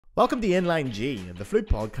Welcome to Inline G, the Flute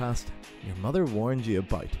podcast your mother warned you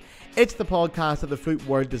about. It's the podcast that the flute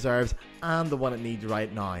world deserves and the one it needs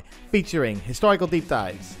right now, featuring historical deep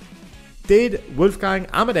dives. Did Wolfgang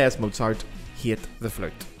Amadeus Mozart hate the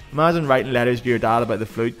flute? Imagine writing letters to your dad about the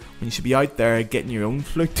flute when you should be out there getting your own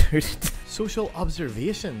flute. Social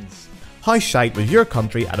observations. How shite was your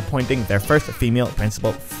country at appointing their first female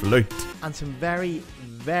principal flute? And some very,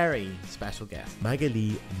 very special guests.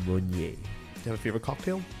 Magali Monnier. Do you have a favourite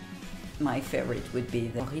cocktail? My favorite would be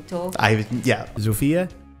the mojito. Sophia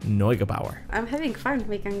Neugebauer. I'm having fun.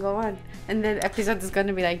 We can go on. And the episode is going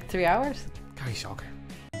to be like 3 hours. Gary Shocker.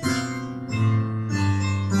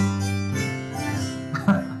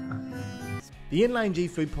 The Inline G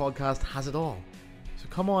Flute podcast has it all. So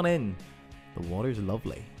come on in. The water's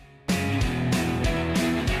lovely.